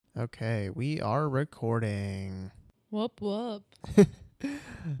Okay, we are recording. Whoop whoop. All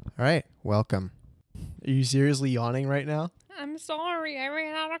right, welcome. Are you seriously yawning right now? I'm sorry, I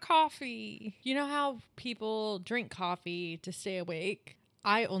ran out of coffee. You know how people drink coffee to stay awake?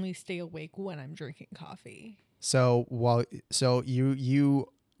 I only stay awake when I'm drinking coffee. So you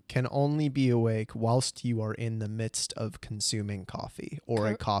can only be awake whilst you are in the midst of consuming coffee or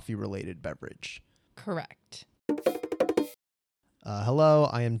a coffee related beverage. Correct. Hello,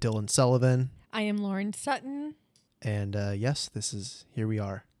 I am Dylan Sullivan. I am Lauren Sutton. And yes, here we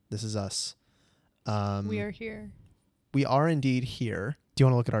are. This is us. We are here. We are indeed here. Do you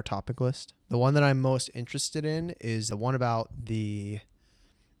want to look at our topic list? The one that I'm most interested in is the one about the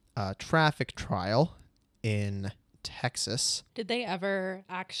traffic trial in Texas. Did they ever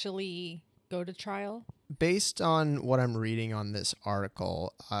actually go to trial? Based on what I'm reading on this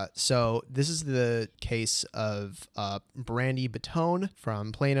article, so this is the case of Brandy Batone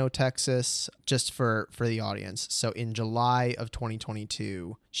from Plano, Texas, just for the audience. So in July of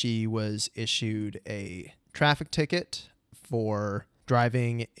 2022, she was issued a traffic ticket for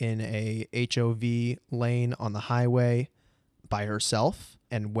driving in a HOV lane on the highway by herself.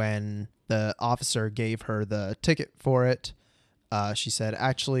 And when the officer gave her the ticket for it, she said,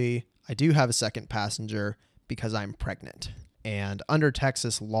 actually, I do have a second passenger because I'm pregnant. And under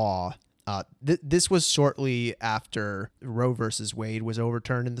Texas law, this was shortly after Roe versus Wade was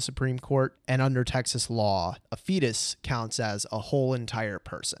overturned in the Supreme Court. And under Texas law, a fetus counts as a whole entire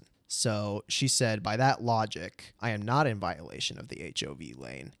person. So she said, by that logic, I am not in violation of the HOV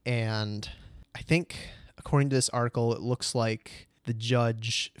lane. And I think, according to this article, it looks like the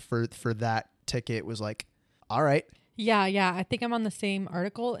judge for that ticket was like, all right. Yeah. I think I'm on the same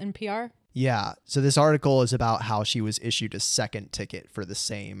article in PR. Yeah. So this article is about how she was issued a second ticket for the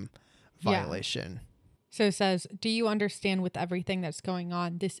same violation. Yeah. So it says, do you understand with everything that's going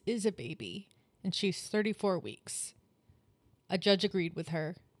on, this is a baby and she's 34 weeks. A judge agreed with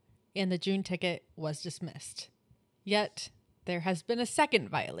her and the June ticket was dismissed. Yet there has been a second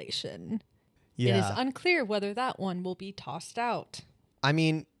violation. Yeah. It is unclear whether that one will be tossed out. I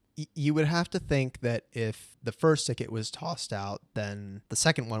mean, you would have to think that if the first ticket was tossed out, then the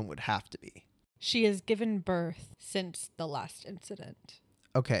second one would have to be. She has given birth since the last incident.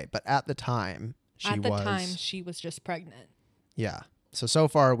 Okay, but at the time, she was just pregnant. Yeah. So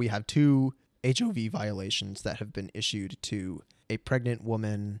far, we have 2 HOV violations that have been issued to a pregnant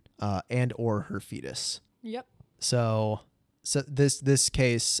woman and or her fetus. Yep. So this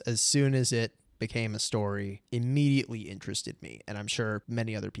case, as soon as it became a story, immediately interested me, and I'm sure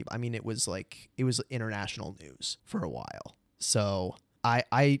many other people. I mean, it was international news for a while. So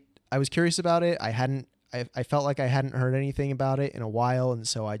I was curious about it. I felt like I hadn't heard anything about it in a while, and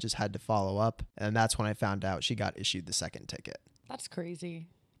so I just had to follow up, and that's when I found out she got issued the second ticket. That's crazy.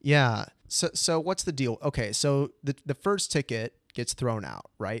 Yeah. So what's the deal? Okay, so the first ticket gets thrown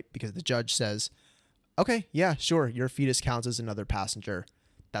out, right? Because the judge says, okay, yeah, sure, your fetus counts as another passenger.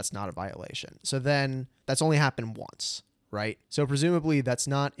 That's not a violation. So then that's only happened once, right? So presumably that's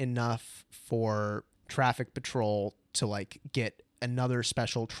not enough for traffic patrol to like get another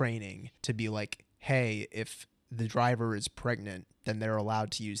special training to be like, hey, if the driver is pregnant, then they're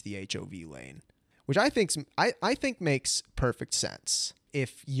allowed to use the HOV lane, which I think makes perfect sense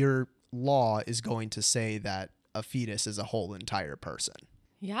if your law is going to say that a fetus is a whole entire person.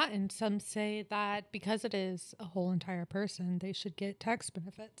 Yeah, and some say that because it is a whole entire person, they should get tax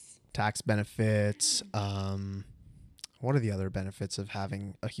benefits. Tax benefits. What are the other benefits of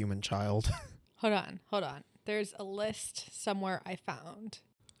having a human child? Hold on. There's a list somewhere I found.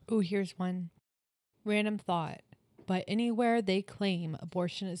 Ooh, here's one. Random thought. But anywhere they claim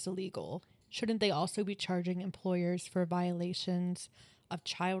abortion is illegal, shouldn't they also be charging employers for violations of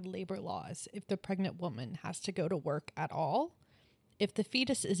child labor laws if the pregnant woman has to go to work at all? If the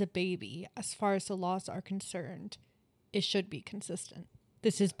fetus is a baby, as far as the laws are concerned, it should be consistent.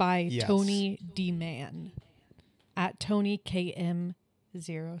 This is by Tony D. Mann at TonyKM07.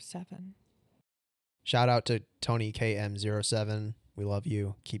 Shout out to Tony KM07. We love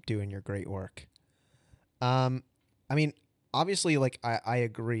you. Keep doing your great work. I mean, obviously, like, I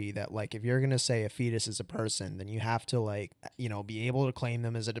agree that, like, if you're going to say a fetus is a person, then you have to, like, be able to claim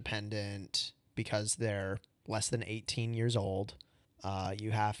them as a dependent because they're less than 18 years old. You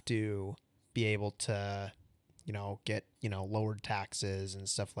have to be able to, get, lowered taxes and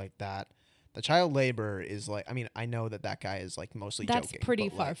stuff like that. The child labor is like, I mean, I know that guy is like mostly joking. That's pretty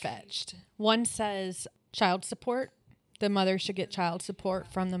far-fetched. One says child support. The mother should get child support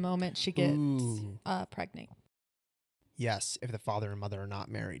from the moment she gets pregnant. Yes, if the father and mother are not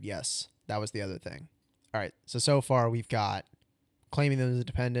married. Yes, that was the other thing. All right, so far we've got claiming them as a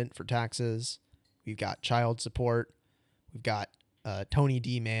dependent for taxes. We've got child support. We've got Tony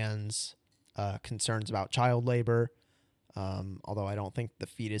D. Mann's concerns about child labor. Although I don't think the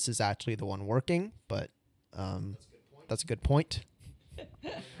fetus is actually the one working, but that's a good point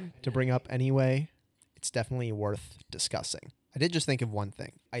to bring up anyway. It's definitely worth discussing. I did just think of one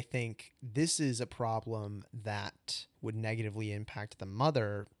thing. I think this is a problem that would negatively impact the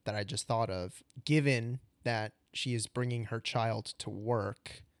mother that I just thought of, given that she is bringing her child to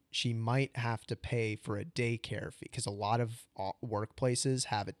work. She might have to pay for a daycare fee because a lot of workplaces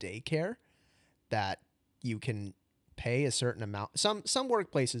have a daycare that you can pay a certain amount. Some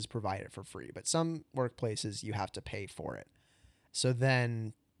workplaces provide it for free, but some workplaces you have to pay for it. So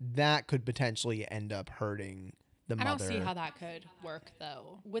then that could potentially end up hurting the mother. I don't see how that could work,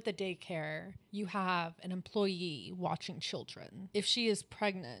 though. With a daycare, you have an employee watching children. If she is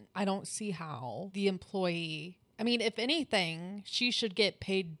pregnant, I don't see how the employee... I mean, if anything, she should get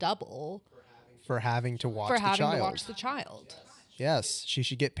paid double for having to watch the child. Yes, she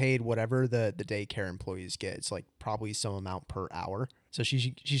should get paid whatever the daycare employees get. It's like probably some amount per hour. So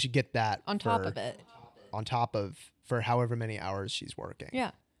she should get that on top of it. On top of for however many hours she's working.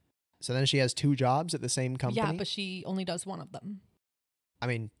 Yeah. So then she has 2 jobs at the same company? Yeah, but she only does one of them. I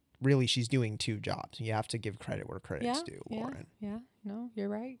mean, really, she's doing 2 jobs. You have to give credit where credit's due, Lauren. Yeah, no, you're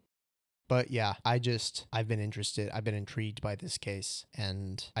right. But yeah, I've been intrigued by this case,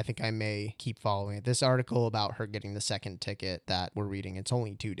 and I think I may keep following it. This article about her getting the second ticket that we're reading, it's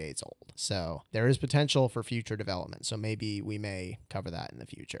only 2 days old. So there is potential for future development. So maybe we may cover that in the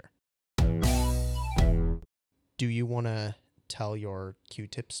future. Do you want to tell your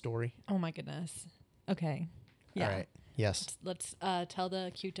Q-tip story? Oh my goodness. Okay. Yeah. All right. Yes. Let's tell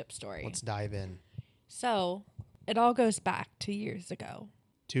the Q-tip story. Let's dive in. So it all goes back to years ago.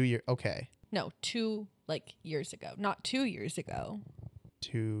 2 years. Okay. No, 2 years ago. Not 2 years ago.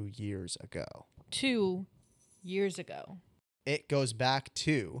 2 years ago. 2 years ago. It goes back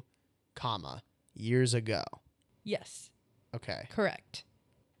to, years ago. Yes. Okay. Correct.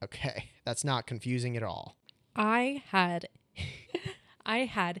 Okay. That's not confusing at all. I had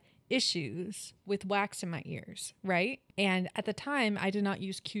issues with wax in my ears, right? And at the time, I did not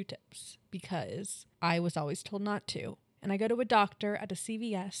use Q-tips because I was always told not to. And I go to a doctor at a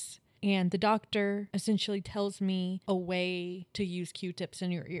CVS, and the doctor essentially tells me a way to use Q-tips in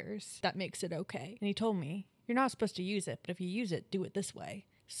your ears that makes it okay. And he told me, you're not supposed to use it, but if you use it, do it this way.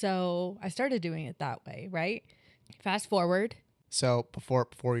 So I started doing it that way, right? Fast forward. So before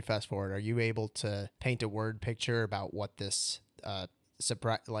we fast forward, are you able to paint a word picture about what this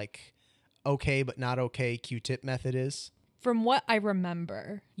okay but not okay Q-tip method is? From what I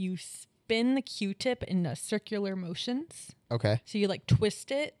remember, you spin the Q-tip in circular motions. Okay. So you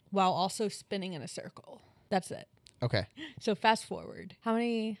twist it while also spinning in a circle. That's it. Okay. So fast forward. How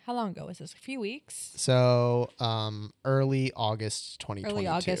long ago was this? A few weeks? So early August 2022. Early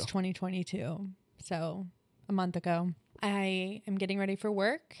August 2022. So a month ago. I am getting ready for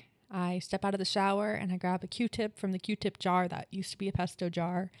work. I step out of the shower and I grab a Q-tip from the Q-tip jar that used to be a pesto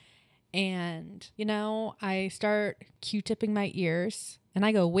jar. And, I start Q-tipping my ears. And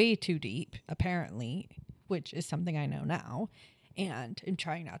I go way too deep, apparently, which is something I know now. And I'm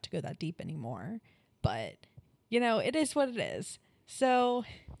trying not to go that deep anymore. But, it is what it is. So...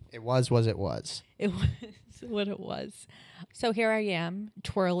 It was what it was. It was what it was. So here I am,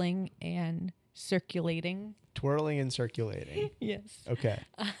 twirling and circulating. Twirling and circulating. Yes. Okay.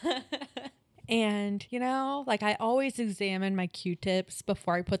 And, I always examine my Q-tips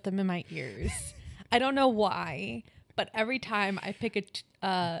before I put them in my ears. I don't know why, but every time I pick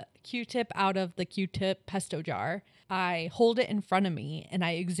a Q-tip out of the Q-tip pesto jar, I hold it in front of me and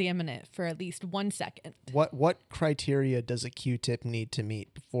I examine it for at least 1 second. What criteria does a Q-tip need to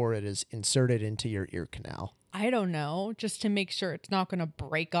meet before it is inserted into your ear canal? I don't know, just to make sure it's not going to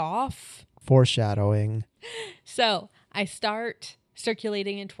break off. Foreshadowing. So I start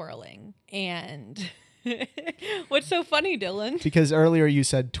circulating and twirling. And what's so funny, Dylan? Because earlier you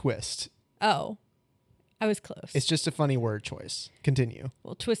said twist. Oh, I was close. It's just a funny word choice. Continue.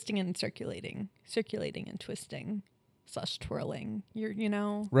 Well, twisting and circulating and twisting / twirling.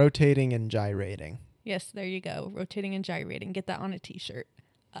 Rotating and gyrating. Yes, there you go. Rotating and gyrating. Get that on a t-shirt.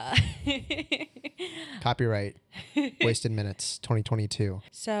 Copyright. Wasted Minutes 2022.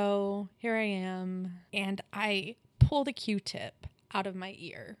 So here I am, and I pull the Q-tip out of my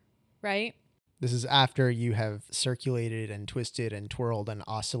ear, right? This is after you have circulated and twisted and twirled and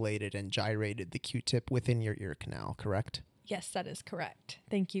oscillated and gyrated the Q-tip within your ear canal, correct? Yes, that is correct.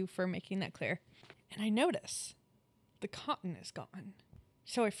 Thank you for making that clear. And I notice the cotton is gone.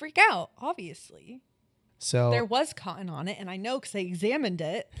 So I freak out, obviously. So There was cotton on it, and I know because I examined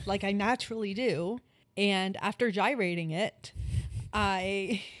it like I naturally do. And after gyrating it,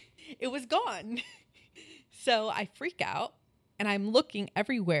 it was gone. So I freak out, and I'm looking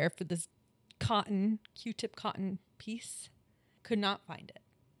everywhere for this Q-tip cotton piece. Could not find it.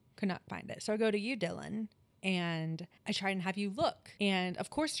 Could not find it. So I go to you, Dylan, and I try and have you look. And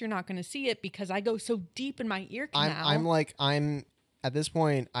of course, you're not going to see it because I go so deep in my ear canal. I'm at this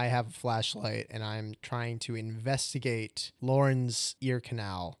point, I have a flashlight and I'm trying to investigate Lauren's ear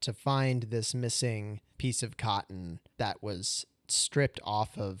canal to find this missing piece of cotton that was stripped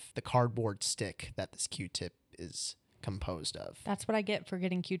off of the cardboard stick that this Q-tip is composed of. That's what I get for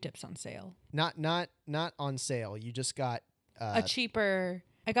getting Q-tips on sale. Not on sale. You just got A cheaper.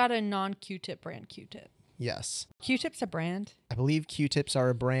 I got a non-Q-tip brand Q-tip. yes. Q-tip's a brand. I believe Q-tips are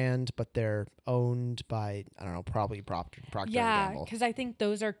a brand, but they're owned by, I don't know, probably Procter & Yeah, Gamble. because I think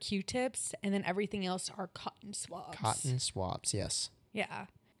those are Q-tips, and then everything else are cotton swabs. Cotton swabs, yes. Yeah.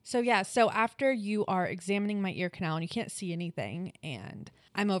 So after you are examining my ear canal and you can't see anything, and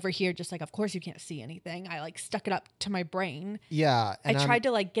I'm over here just like, of course you can't see anything. I like stuck it up to my brain. Yeah. I tried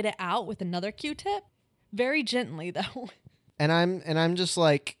to like get it out with another Q-tip, very gently though. And I'm just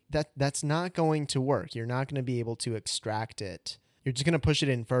like, that's not going to work. You're not going to be able to extract it. You're just going to push it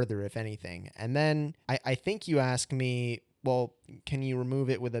in further, if anything. And then I think you ask me, well, can you remove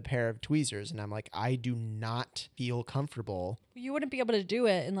it with a pair of tweezers? And I'm like, I do not feel comfortable. You wouldn't be able to do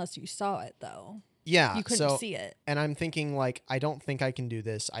it unless you saw it though. Yeah. You couldn't see it. And I'm thinking like, I don't think I can do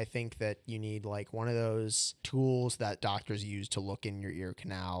this. I think that you need like one of those tools that doctors use to look in your ear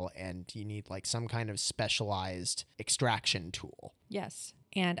canal, and you need like some kind of specialized extraction tool. Yes.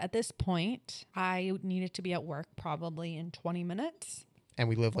 And at this point, I needed to be at work probably in 20 minutes. And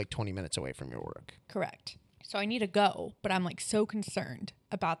we live like 20 minutes away from your work. Correct. So I need to go, but I'm like so concerned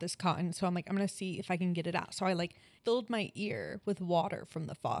about this cotton. So I'm like, I'm going to see if I can get it out. So I like filled my ear with water from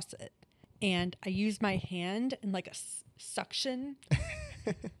the faucet. And I used my hand and like a suction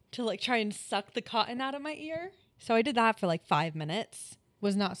to like try and suck the cotton out of my ear. So I did that for like 5 minutes.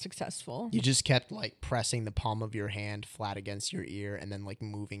 Was not successful. You just kept like pressing the palm of your hand flat against your ear and then like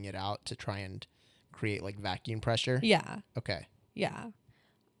moving it out to try and create like vacuum pressure. Yeah. Okay. Yeah.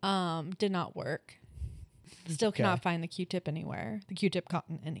 Did not work. Still cannot find the Q-tip anywhere. The Q-tip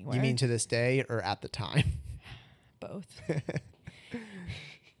cotton anywhere. You mean to this day or at the time? Both.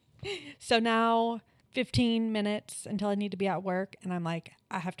 So now 15 minutes until I need to be at work, and I'm like,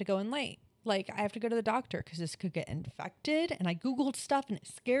 I have to go in late. Like, I have to go to the doctor because this could get infected. And I Googled stuff and it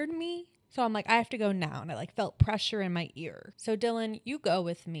scared me. So I'm like, I have to go now. And I like felt pressure in my ear. So Dylan, you go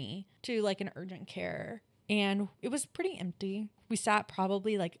with me to like an urgent care. And it was pretty empty. We sat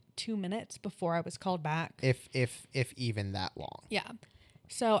probably like 2 minutes before I was called back. If even that long. Yeah.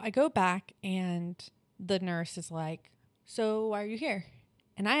 So I go back and the nurse is like, so why are you here?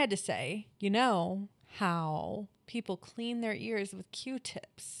 And I had to say, you know how people clean their ears with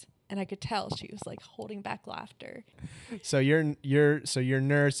Q-tips? And I could tell she was like holding back laughter. So your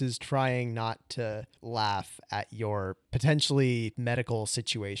nurse is trying not to laugh at your potentially medical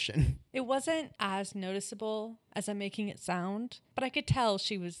situation. It wasn't as noticeable as I'm making it sound, but I could tell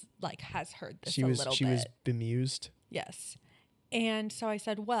she was like has heard this a little bit. She was bemused. Yes. And so I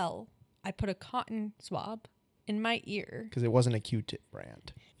said, well, I put a cotton swab in my ear. Because it wasn't a Q-tip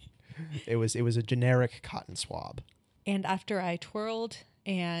brand. It was a generic cotton swab. And after I twirled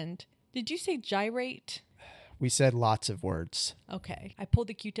and did you say gyrate? We said lots of words. Okay. I pulled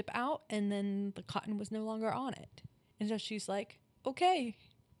the Q-tip out and then the cotton was no longer on it. And so she's like, okay,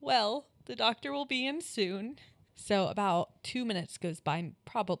 well, the doctor will be in soon. So about 2 minutes goes by,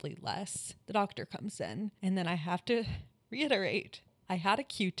 probably less. The doctor comes in and then I have to reiterate, I had a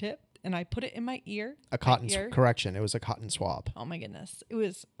Q-tip and I put it in my ear. Correction. It was a cotton swab. Oh my goodness. It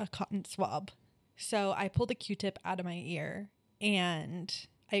was a cotton swab. So I pulled the Q-tip out of my ear and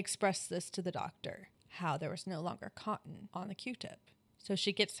I expressed this to the doctor, how there was no longer cotton on the Q-tip. So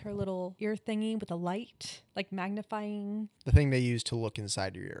she gets her little ear thingy with a light, like magnifying. The thing they use to look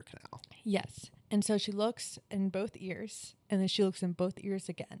inside your ear canal. Yes. And so she looks in both ears and then she looks in both ears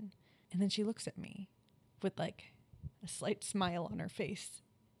again. And then she looks at me with like a slight smile on her face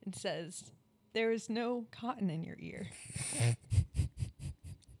and says, there is no cotton in your ear.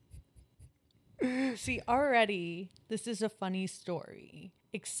 See, already, this is a funny story,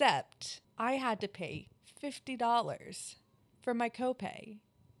 except I had to pay $50 for my copay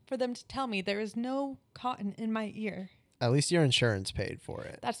for them to tell me there is no cotton in my ear. At least your insurance paid for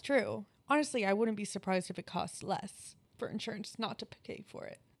it. That's true. Honestly, I wouldn't be surprised if it costs less for insurance not to pay for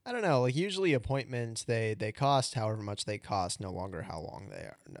it. I don't know. Like usually appointments, they cost however much they cost, no matter how long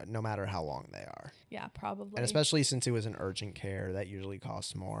they are. Yeah, probably. And especially since it was an urgent care, that usually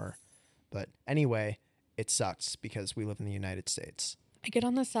costs more. But anyway, it sucks because we live in the United States. I get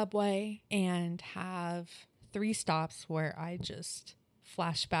on the subway and have 3 stops where I just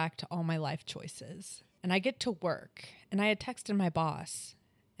flash back to all my life choices. And I get to work, and I had texted my boss,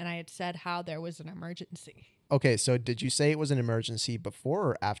 and I had said how there was an emergency Okay, so did you say it was an emergency before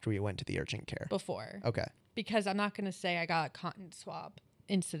or after we went to the urgent care? before. Okay, Because I'm not going to say I got a cotton swab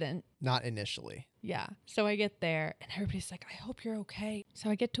incident. not initially. Yeah. So I get there, and everybody's like, I hope you're okay. So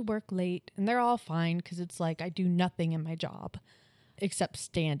I get to work late, and they're all fine because it's like I do nothing in my job except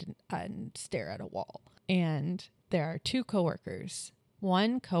stand and stare at a wall. And there are 2 coworkers.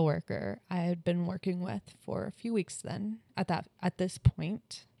 One coworker I had been working with for a few weeks then at this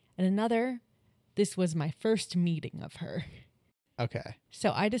point, and another, this was my first meeting of her. Okay.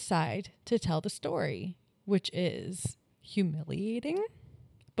 So I decide to tell the story, which is humiliating,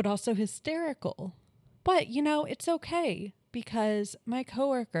 but also hysterical. But, it's okay because my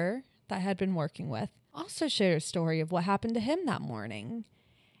coworker that I had been working with also shared a story of what happened to him that morning.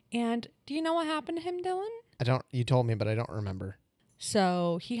 And do you know what happened to him, Dylan? You told me, but I don't remember.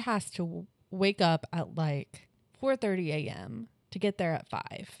 So he has to wake up at like 4:30 a.m. to get there at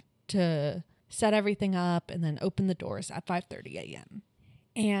 5 to set everything up and then open the doors at 5:30 a.m.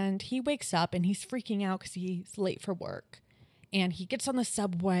 And he wakes up and he's freaking out because he's late for work. And he gets on the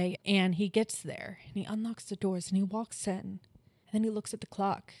subway and he gets there and he unlocks the doors and he walks in. And then he looks at the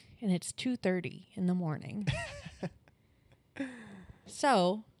clock and it's 2:30 in the morning.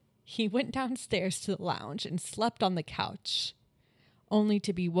 So he went downstairs to the lounge and slept on the couch, only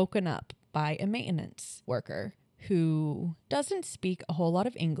to be woken up by a maintenance worker who doesn't speak a whole lot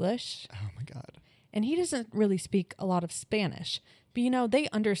of English. Oh my God. And he doesn't really speak a lot of Spanish. But, they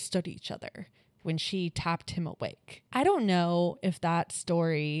understood each other when she tapped him awake. I don't know if that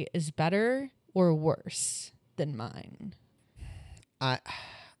story is better or worse than mine.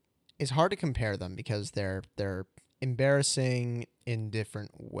 It's hard to compare them because they're embarrassing in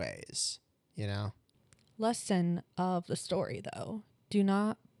different ways, Lesson of the story, though. Do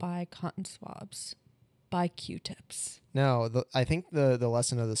not buy cotton swabs. Buy Q-tips. No, I think the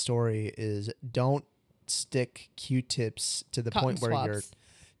lesson of the story is don't stick Q-tips to the Cotton point where swabs.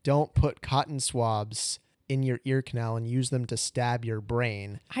 don't put cotton swabs in your ear canal and use them to stab your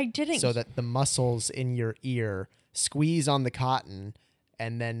brain I didn't. so that the muscles in your ear squeeze on the cotton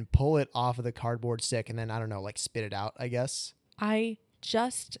and then pull it off of the cardboard stick and then, I don't know, like spit it out, I guess. I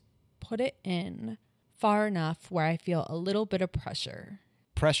just put it in far enough where I feel a little bit of pressure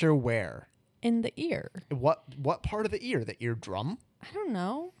Pressure where? in the ear. What part of the ear? The eardrum? I don't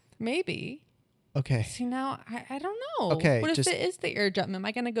know. Maybe. Okay. See, now, I don't know. Okay, What if just- it is the eardrum? Am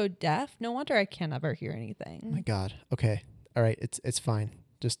I going to go deaf? No wonder I can't ever hear Oh my anything. God. Okay. All right. It's fine.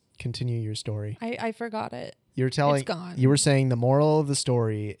 Just continue your story. I forgot it. You're telling. It's gone. You were saying the moral of the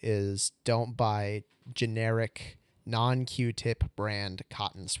story is don't buy generic non-Q-tip brand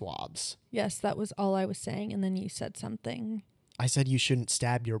cotton swabs. Yes, that was all I was saying. And then you said something. I said you shouldn't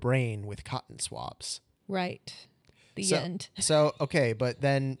stab your brain with cotton swabs. Right. The So- end. So, okay, but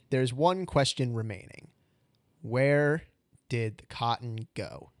then there's one question remaining. Where did the cotton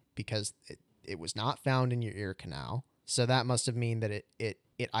go? Because it was not found in your ear canal. So that must have mean that it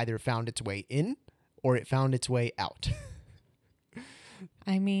either found its way in or it found its way out.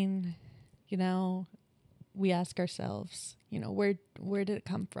 I mean, we ask ourselves, where did it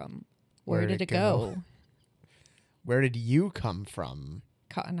come from? Where did it go? Where did you come from?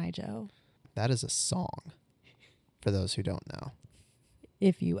 Cotton Eye Joe. That is a song for those who don't know.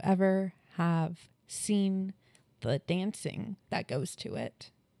 If you ever have seen the dancing that goes to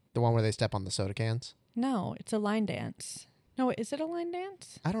it. The one where they step on the soda cans? No, it's a line dance. No, is it a line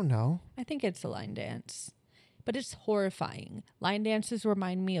dance? I don't know. I think it's a line dance. But it's horrifying. Line dances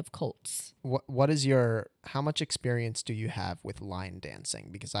remind me of cults. How much experience do you have with line dancing?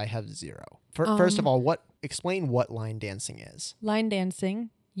 Because I have zero. First of all, explain what line dancing is. Line dancing,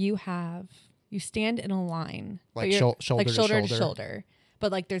 you stand in a line. but Like you're- shoulder to shoulder shoulder? shoulder.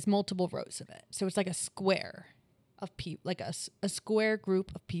 But like there's multiple rows of it. So it's like a square of people, like a square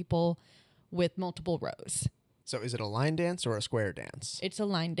group of people with multiple rows. So is it a line dance or a square dance? It's a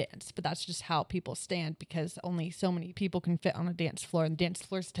line dance, but that's just how people stand because only so many people can fit on a dance floor, and dance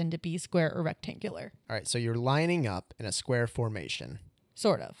floors tend to be square or rectangular. All right, so you're lining up in a square formation.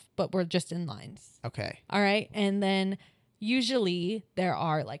 Sort of, but we're just in lines. Okay. All right. And then usually there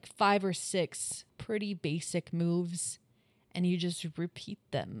are like 5 or 6 pretty basic moves, and you just repeat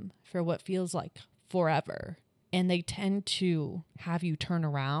them for what feels like forever. and they tend to have you turn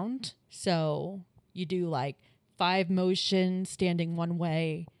around. So you do like 5 motions standing one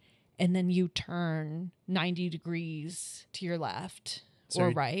way, and then you turn 90 degrees to your left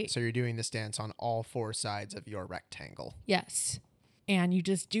or right. So you're doing this dance on all 4 sides of your rectangle. Yes. And you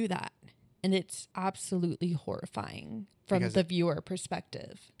just do that. And it's absolutely horrifying from the viewer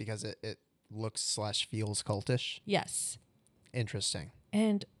perspective. Because it looks/feels cultish? Yes. Interesting.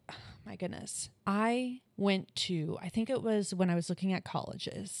 And oh my goodness, I think it was when I was looking at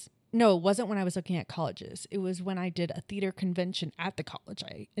colleges. No, it wasn't when I was looking at colleges. It was when I did a theater convention at the college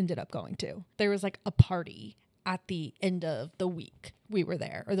I ended up going to. There was like a party at the end of the week we were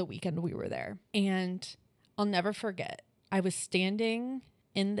there, or the weekend we were there. And I'll never forget, I was standing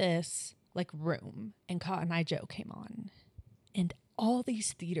in this like room and Cotton Eye Joe came on. And all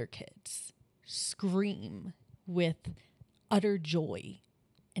these theater kids scream with utter joy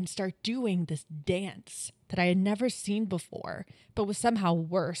and start doing this dance that I had never seen before, but was somehow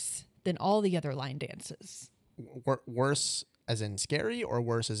worse than all the other line dances. Worse as in scary, or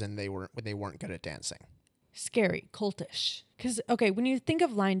worse as in they weren't good at dancing? Scary, cultish. Because when you think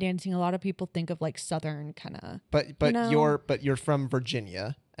of line dancing, a lot of people think of like Southern kind of. But you're from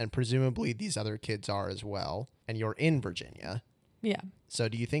Virginia, and presumably these other kids are as well, and you're in Virginia. Yeah. So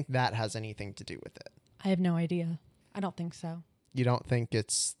do you think that has anything to do with it? I have no idea. I don't think so. You don't think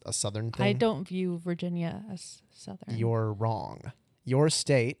it's a Southern thing? I don't view Virginia as Southern. You're wrong. Your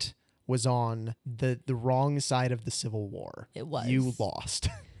state was on the wrong side of the Civil War. It was. You lost.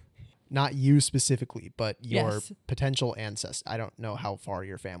 Not you specifically, but your Yes. potential ancestors. I don't know how far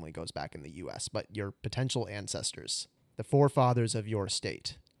your family goes back in the U.S., but your potential ancestors, the forefathers of your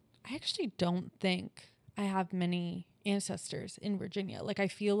state. I actually don't think I have many ancestors in Virginia. Like, I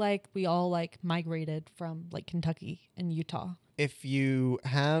feel like we all like migrated from like Kentucky and Utah. If you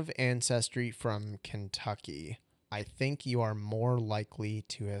have ancestry from Kentucky, I think you are more likely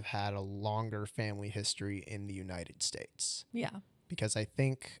to have had a longer family history in the United States. Yeah. Because I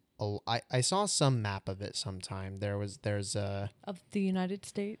think I saw some map of it sometime. There's a Of the United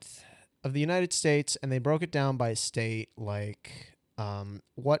States. of the United States, and they broke it down by state, like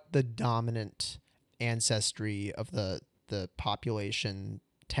what the dominant ancestry of the population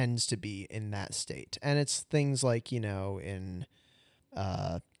tends to be in that state. And it's things like, in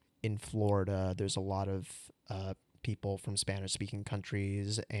Florida, there's a lot of people from Spanish-speaking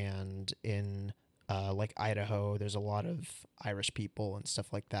countries, and in like Idaho, there's a lot of Irish people and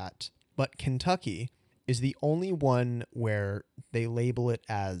stuff like that. But Kentucky is the only one where they label it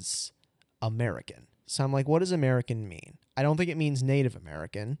as American. So I'm like, what does American mean? I don't think it means Native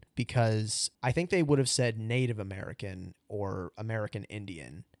American, because I think they would have said Native American or American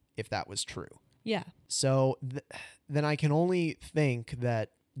Indian if that was true. Yeah. So then I can only think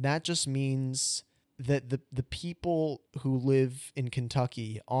that just means that the people who live in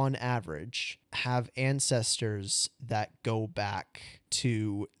Kentucky on average have ancestors that go back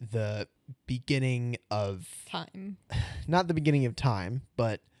to the beginning of Time. not the beginning of time,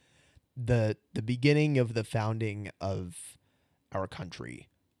 but the beginning of the founding of our country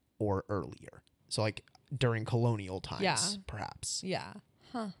or earlier. So like during colonial times, Yeah. perhaps. Yeah.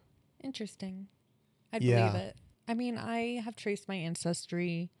 Huh. Interesting. I Yeah. believe it. I mean, I have traced my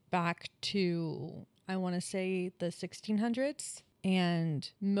ancestry back to, I want to say, the 1600s, and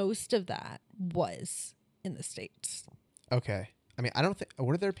most of that was in the States. Okay. I mean, I don't think,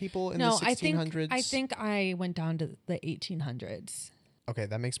 were there people in No, the 1600s? I think I went down to the 1800s. Okay,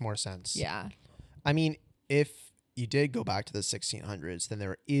 that makes more sense. Yeah. I mean, if you did go back to the 1600s, then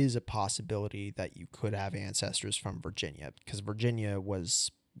there is a possibility that you could have ancestors from Virginia, because Virginia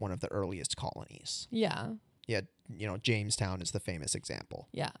was one of the earliest colonies. Yeah. Yeah, Jamestown is the famous example.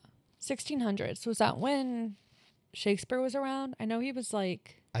 Yeah. 1600s. Was that when Shakespeare was around? I know he was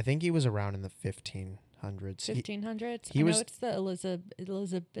like I think he was around in the 1500s. 1500s. He I was- know it's the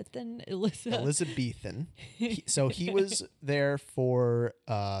Elizabethan. Elizabethan. So he was there for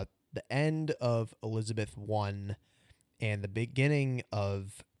the end of Elizabeth I and the beginning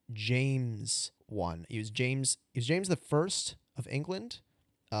of James I. He was James the First of England,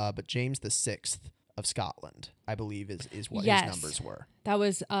 but James the Sixth of Scotland, I believe, is what Yes. his numbers were. That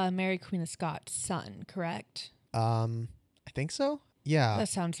was Mary Queen of Scots' son, correct? I think so. Yeah. That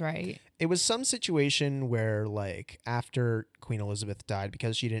sounds right. It was some situation where, like, after Queen Elizabeth died,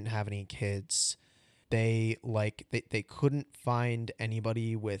 because she didn't have any kids, they couldn't find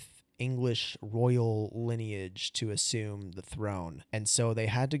anybody with English royal lineage to assume the throne. And so they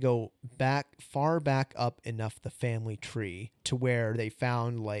had to go far back up enough the family tree to where they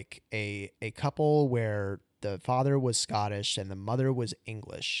found like a couple where the father was Scottish and the mother was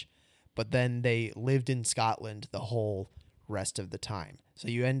English, but then they lived in Scotland the whole rest of the time. So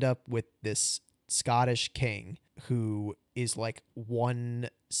you end up with this Scottish king who is like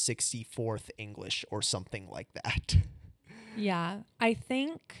 1/64th English or something like that. Yeah, I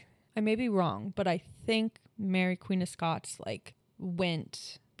think I may be wrong, but I think Mary Queen of Scots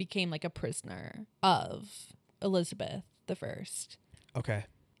became like a prisoner of Elizabeth the First. Okay.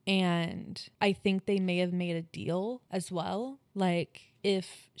 And I think they may have made a deal as well. Like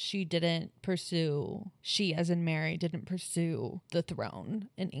if she as in Mary didn't pursue the throne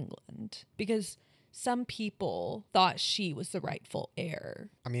in England, because some people thought she was the rightful heir.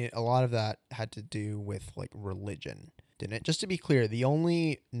 I mean, a lot of that had to do with like religion, didn't it? Just to be clear, the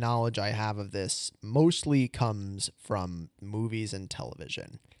only knowledge I have of this mostly comes from movies and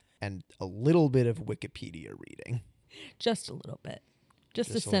television and a little bit of Wikipedia reading. Just a little bit.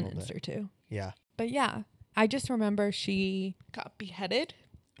 Just a sentence or two. Yeah. But yeah, I just remember she got beheaded.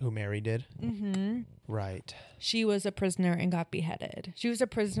 Who Mary did? Mm-hmm. Right. She was a prisoner and got beheaded. She was a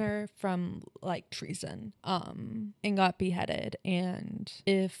prisoner from like treason, and got beheaded. And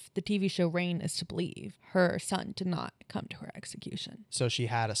if the TV show Reign is to believe, her son did not come to her execution. So she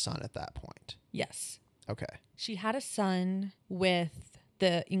had a son at that point. Yes. Okay. She had a son with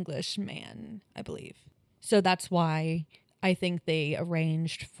the English man, I believe. So that's why I think they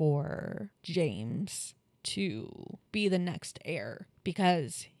arranged for James to be the next heir,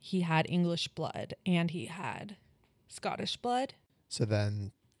 because he had English blood and he had Scottish blood. So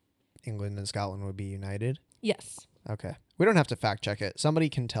then England and Scotland would be united? Yes. Okay. We don't have to fact check it. Somebody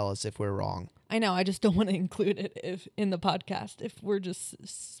can tell us if we're wrong. I know. I just don't want to include it in the podcast if we're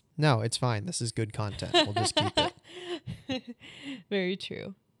just... No, it's fine. This is good content. We'll just keep it. Very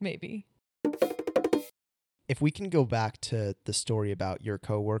true. Maybe. If we can go back to the story about your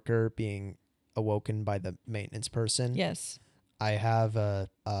coworker being awoken by the maintenance person. Yes. I have a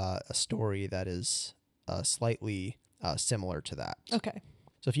story that is slightly similar to that. Okay.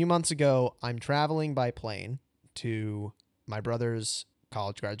 So a few months ago, I'm traveling by plane to my brother's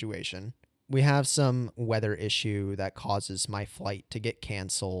college graduation. We have some weather issue that causes my flight to get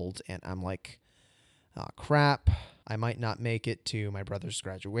canceled, and I'm like, oh, crap, I might not make it to my brother's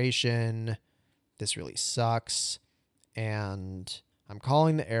graduation. This really sucks. And I'm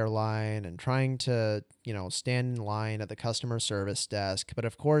calling the airline and trying to, stand in line at the customer service desk. But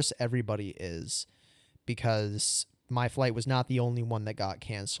of course, everybody is, because my flight was not the only one that got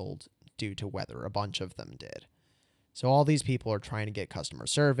canceled due to weather. A bunch of them did. So all these people are trying to get customer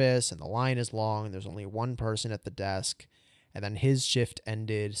service, and the line is long, and there's only one person at the desk. And then his shift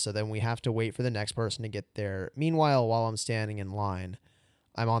ended, so then we have to wait for the next person to get there. Meanwhile, while I'm standing in line,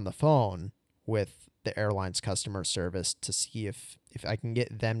 I'm on the phone with the airline's customer service to see if I can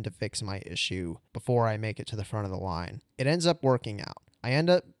get them to fix my issue before I make it to the front of the line. It ends up working out. I end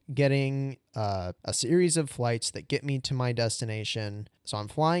up getting a series of flights that get me to my destination. So I'm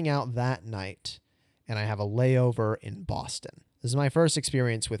flying out that night, and I have a layover in Boston. This is my first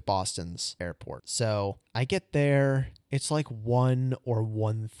experience with Boston's airport. So I get there. It's like 1 or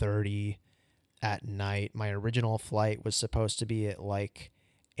 1:30 at night. My original flight was supposed to be at like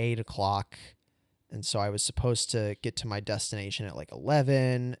 8 o'clock. And so I was supposed to get to my destination at like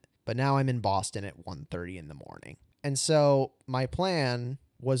 11, but now I'm in Boston at 1:30 in the morning. And so my plan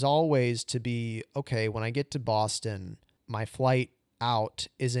was always to be, okay, when I get to Boston, my flight out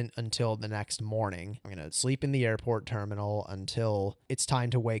isn't until the next morning. I'm going to sleep in the airport terminal until it's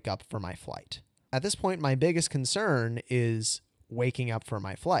time to wake up for my flight. At this point, my biggest concern is waking up for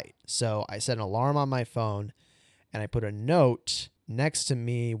my flight. So I set an alarm on my phone, and I put a note next to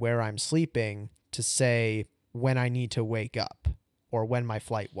me where I'm sleeping to say when I need to wake up or when my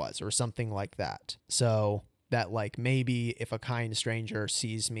flight was or something like that. So that like maybe if a kind stranger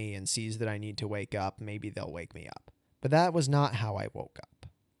sees me and sees that I need to wake up, maybe they'll wake me up. But that was not how I woke up.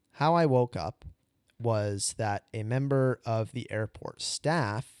 How I woke up was that a member of the airport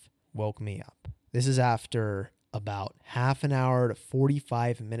staff woke me up. This is after about half an hour to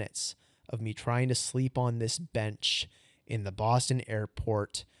 45 minutes of me trying to sleep on this bench in the Boston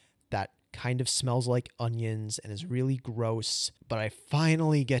airport that kind of smells like onions and is really gross, but I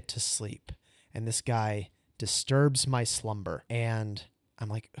finally get to sleep. And this guy disturbs my slumber. And I'm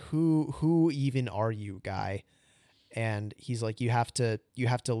like, who even are you, guy? And he's like, you have to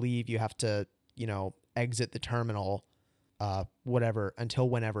leave. You have to, exit the terminal, whatever, until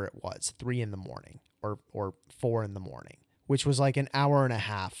whenever it was, 3 in the morning or 4 in the morning, which was like an hour and a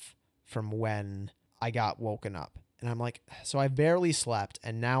half from when I got woken up. And I'm like, so I barely slept,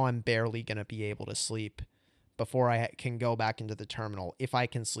 and now I'm barely going to be able to sleep before I can go back into the terminal, if I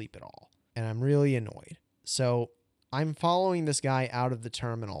can sleep at all. And I'm really annoyed. So I'm following this guy out of the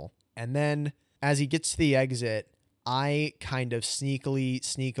terminal, And then as he gets to the exit, I kind of sneakily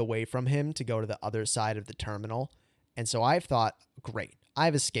sneak away from him to go to the other side of the terminal. And so I've thought, great,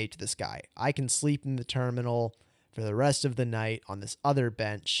 I've escaped this guy. I can sleep in the terminal for the rest of the night on this other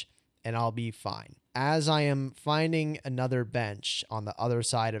bench and I'll be fine. As I am finding another bench on the other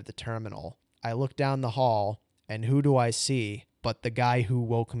side of the terminal, I look down the hall and who do I see but the guy who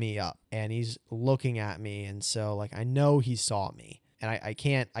woke me up? And he's looking at me, and so like I know he saw me. And I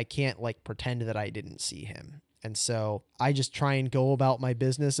can't like pretend that I didn't see him. And so I just try and go about my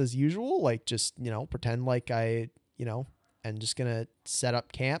business as usual, like just, pretend like and just gonna set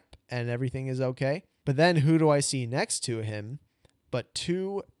up camp and everything is okay. But then who do I see next to him but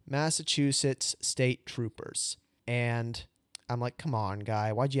two Massachusetts state troopers? And I'm like, come on,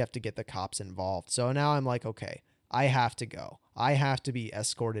 guy, why'd you have to get the cops involved? So now I'm like, okay, I have to go. I have to be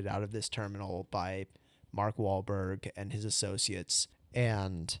escorted out of this terminal by Mark Wahlberg and his associates.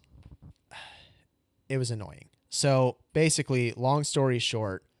 And it was annoying. So basically, long story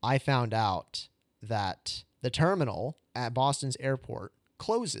short, I found out that the terminal at Boston's airport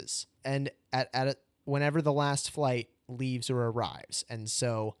closes and whenever the last flight leaves or arrives. And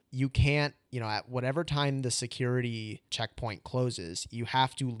so you can't, at whatever time the security checkpoint closes, you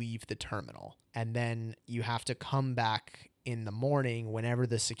have to leave the terminal. And then you have to come back in the morning whenever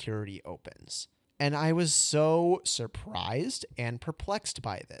the security opens. And I was so surprised and perplexed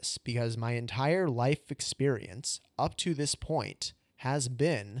by this because my entire life experience up to this point has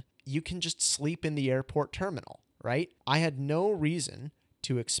been you can just sleep in the airport terminal, right? I had no reason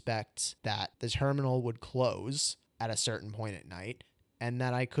to expect that the terminal would close at a certain point at night and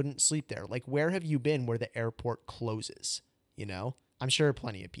that I couldn't sleep there. Like, where have you been where the airport closes? I'm sure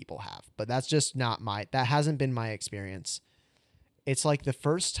plenty of people have, but that's just that hasn't been my experience. It's like the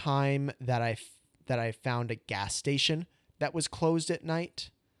first time that I found a gas station that was closed at night.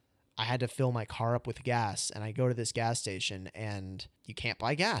 I had to fill my car up with gas, and I go to this gas station, and you can't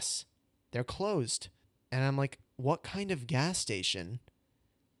buy gas. They're closed. And I'm like, what kind of gas station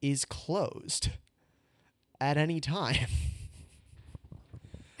is closed at any time?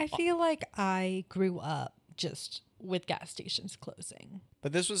 I feel like I grew up just with gas stations closing.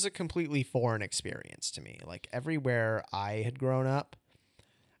 But this was a completely foreign experience to me. Like, everywhere I had grown up,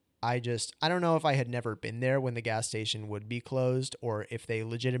 I don't know if I had never been there when the gas station would be closed or if they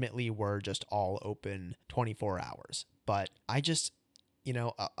legitimately were just all open 24 hours. But I just,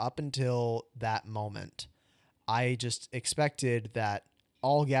 up until that moment, I just expected that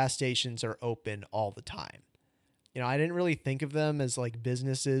all gas stations are open all the time. I didn't really think of them as like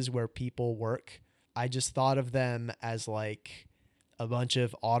businesses where people work. I just thought of them as like a bunch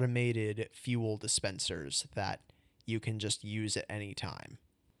of automated fuel dispensers that you can just use at any time.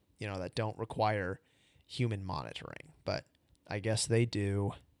 That don't require human monitoring. But I guess they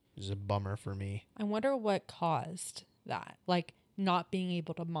do. It's a bummer for me. I wonder what caused that, like not being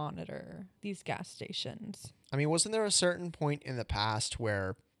able to monitor these gas stations. I mean, wasn't there a certain point in the past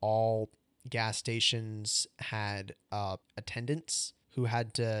where all gas stations had attendants who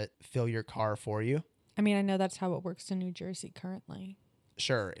had to fill your car for you? I mean, I know that's how it works in New Jersey currently.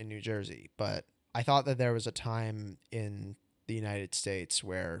 Sure, in New Jersey. But I thought that there was a time in the United States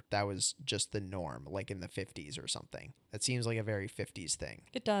where that was just the norm, like in the 50s or something. That seems like a very 50s thing.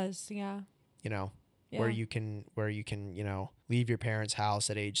 It does, yeah. Yeah. where you can leave your parents' house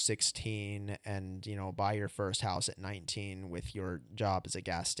at age 16 and buy your first house at 19 with your job as a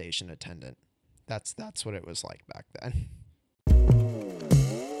gas station attendant. That's what it was like back then.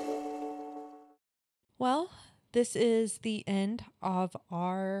 Well, this is the end of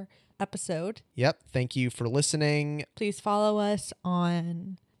our episode. Yep. Thank you for listening. Please follow us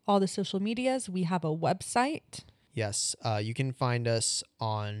on all the social medias. We have a website. Yes, you can find us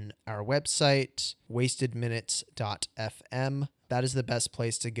on our website, wastedminutes.fm. That is the best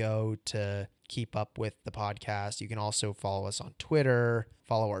place to go to keep up with the podcast. You can also follow us on Twitter,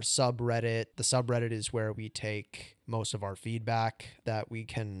 follow our subreddit. The subreddit is where we take most of our feedback that we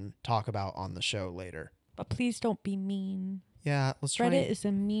can talk about on the show later. But please don't be mean. Yeah, Reddit is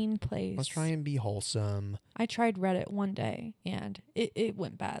a mean place. Let's try and be wholesome. I tried Reddit one day and it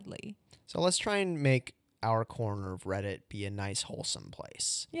went badly. So let's try and make our corner of Reddit be a nice, wholesome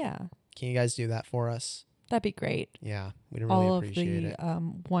place. Yeah. Can you guys do that for us? That'd be great. Yeah, we'd really appreciate it. All of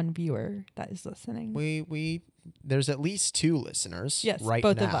the one viewer that is listening. We there's at least 2 listeners. Yes, right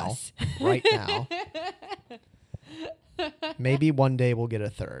both now. of us. Right now. Maybe one day we'll get a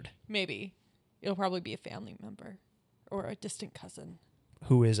third. Maybe. It'll probably be a family member or a distant cousin.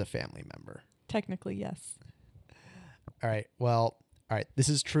 Who is a family member? Technically, yes. All right. Well, all right. This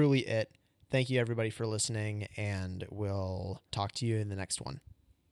is truly it. Thank you, everybody, for listening, and we'll talk to you in the next one.